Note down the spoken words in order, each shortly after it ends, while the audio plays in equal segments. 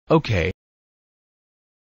OK.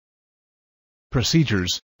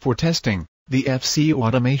 Procedures for testing the FC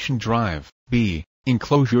automation drive B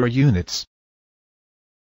enclosure units.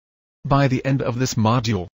 By the end of this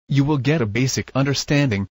module, you will get a basic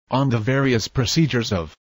understanding on the various procedures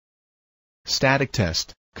of static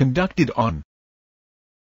test conducted on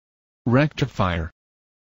rectifier,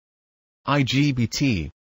 IGBT,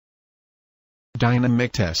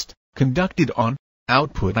 dynamic test conducted on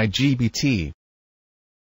output IGBT.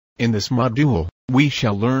 In this module, we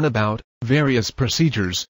shall learn about various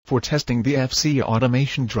procedures for testing the FC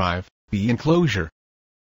automation drive B enclosure.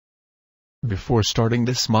 Before starting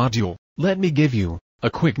this module, let me give you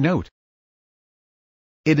a quick note.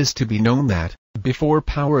 It is to be known that, before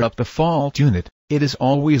power up the fault unit, it is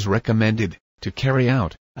always recommended to carry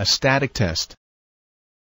out a static test.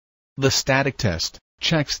 The static test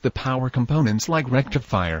checks the power components like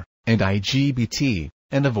rectifier and IGBT,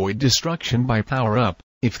 and avoid destruction by power up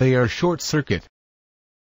if they are short circuit.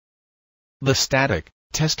 The static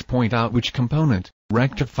test point out which component,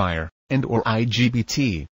 rectifier, and or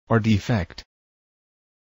IGBT, are defect.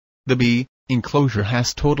 The B enclosure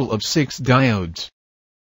has total of 6 diodes.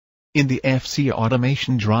 In the FC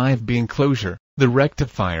automation drive B enclosure, the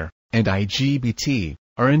rectifier and IGBT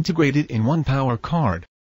are integrated in one power card.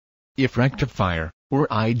 If rectifier or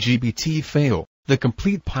IGBT fail, the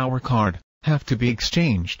complete power card have to be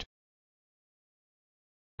exchanged.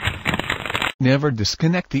 Never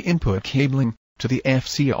disconnect the input cabling to the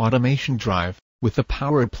FC automation drive with the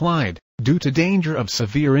power applied, due to danger of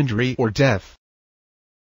severe injury or death.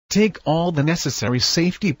 Take all the necessary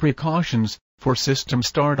safety precautions for system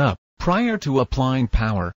startup prior to applying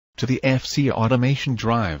power to the FC automation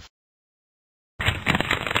drive.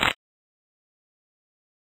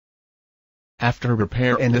 After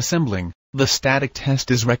repair and assembling, the static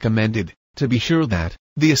test is recommended to be sure that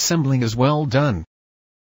the assembling is well done.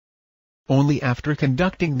 Only after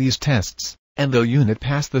conducting these tests, and the unit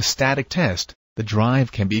passed the static test, the drive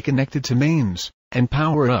can be connected to mains and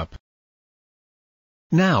power up.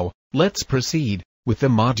 Now, let's proceed with the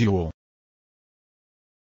module.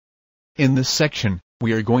 In this section,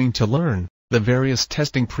 we are going to learn the various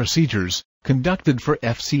testing procedures conducted for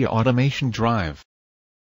FC automation drive.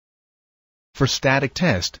 For static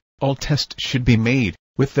test, all tests should be made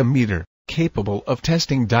with the meter capable of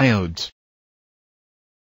testing diodes.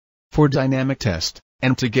 For dynamic test,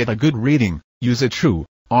 and to get a good reading, use a true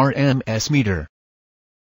RMS meter.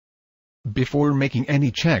 Before making any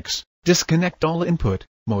checks, disconnect all input,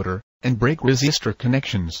 motor, and brake resistor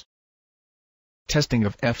connections. Testing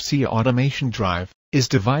of FC automation drive is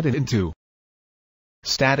divided into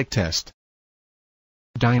static test,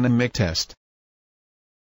 dynamic test.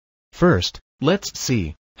 First, let's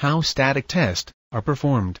see how static tests are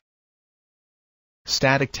performed.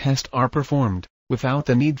 Static tests are performed without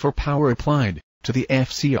the need for power applied to the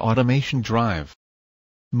FC automation drive.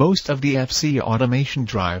 Most of the FC automation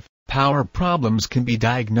drive power problems can be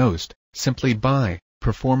diagnosed simply by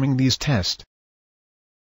performing these tests.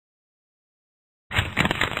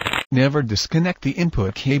 Never disconnect the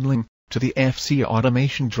input cabling to the FC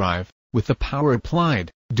automation drive with the power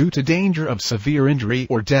applied, due to danger of severe injury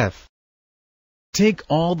or death. Take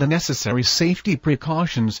all the necessary safety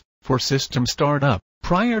precautions for system startup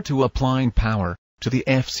prior to applying power to the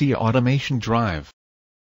FC automation drive.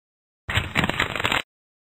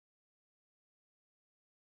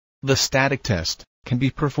 The static test can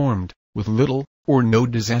be performed with little or no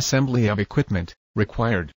disassembly of equipment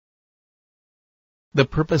required. The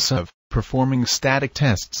purpose of performing static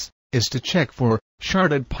tests is to check for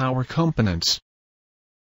shorted power components.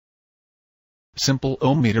 Simple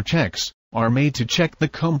ohmmeter checks are made to check the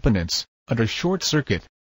components under short circuit.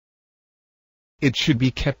 It should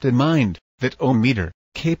be kept in mind that ohmmeter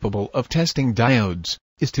capable of testing diodes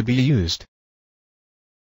is to be used.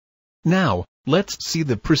 Now, let's see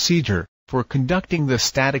the procedure for conducting the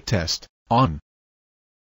static test on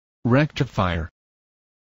rectifier,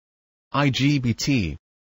 IGBT.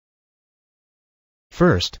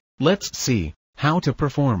 First, let's see how to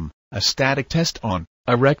perform a static test on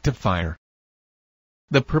a rectifier.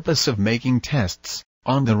 The purpose of making tests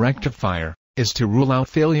on the rectifier is to rule out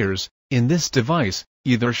failures in this device,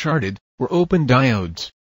 either shorted or open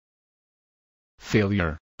diodes.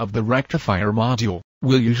 Failure of the rectifier module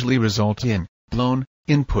will usually result in blown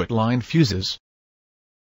input line fuses.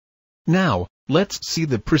 Now, let's see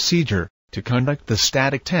the procedure to conduct the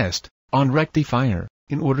static test on rectifier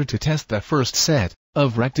in order to test the first set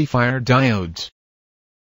of rectifier diodes.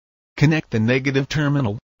 Connect the negative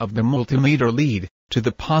terminal of the multimeter lead to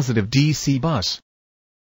the positive DC bus.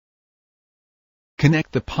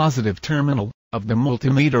 Connect the positive terminal of the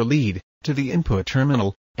multimeter lead to the input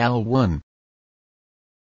terminal L1,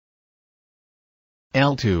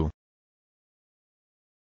 L2,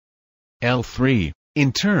 L3.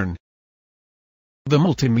 In turn, the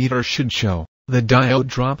multimeter should show the diode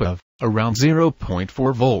drop of around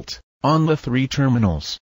 0.4 volt on the 3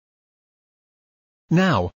 terminals.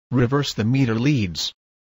 Now, reverse the meter leads.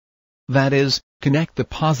 That is, connect the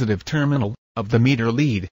positive terminal of the meter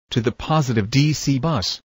lead to the positive DC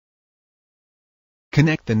bus.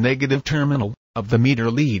 Connect the negative terminal of the meter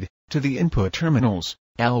lead to the input terminals,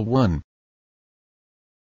 L1,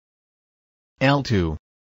 L2,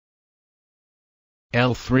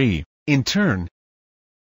 L3. In turn,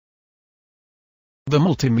 the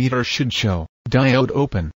multimeter should show diode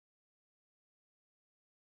open.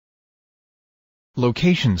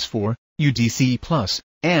 Locations for UDC plus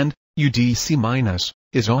and UDC minus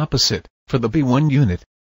is opposite for the B1 unit.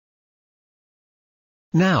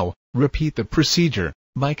 Now, repeat the procedure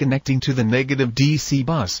by connecting to the negative DC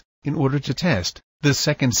bus in order to test the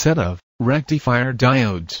second set of rectifier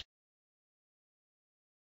diodes.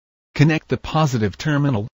 Connect the positive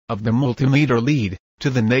terminal of the multimeter lead to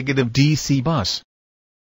the negative DC bus.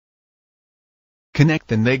 Connect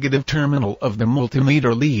the negative terminal of the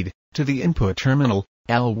multimeter lead to the input terminal,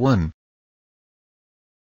 L1,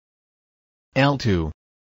 L2,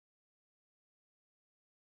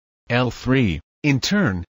 L3. In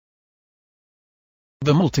turn,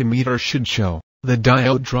 the multimeter should show the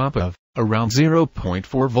diode drop of around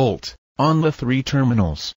 0.4 volt on the 3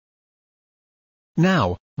 terminals.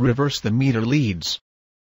 Now, reverse the meter leads.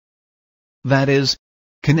 That is,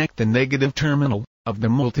 connect the negative terminal of the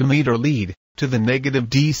multimeter lead to the negative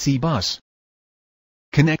DC bus.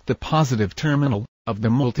 Connect the positive terminal of the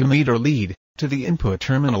multimeter lead to the input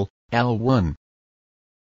terminal, L1,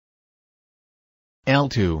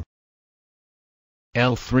 L2,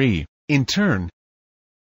 L3. In turn,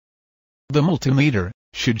 the multimeter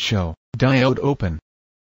should show diode open.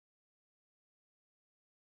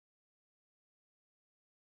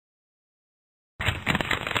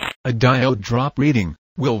 A diode drop reading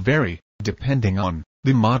will vary depending on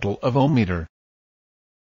the model of ohmmeter.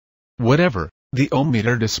 Whatever the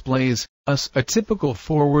ohmmeter displays us, a typical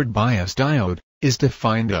forward bias diode is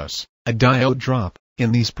defined as a diode drop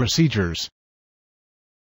in these procedures.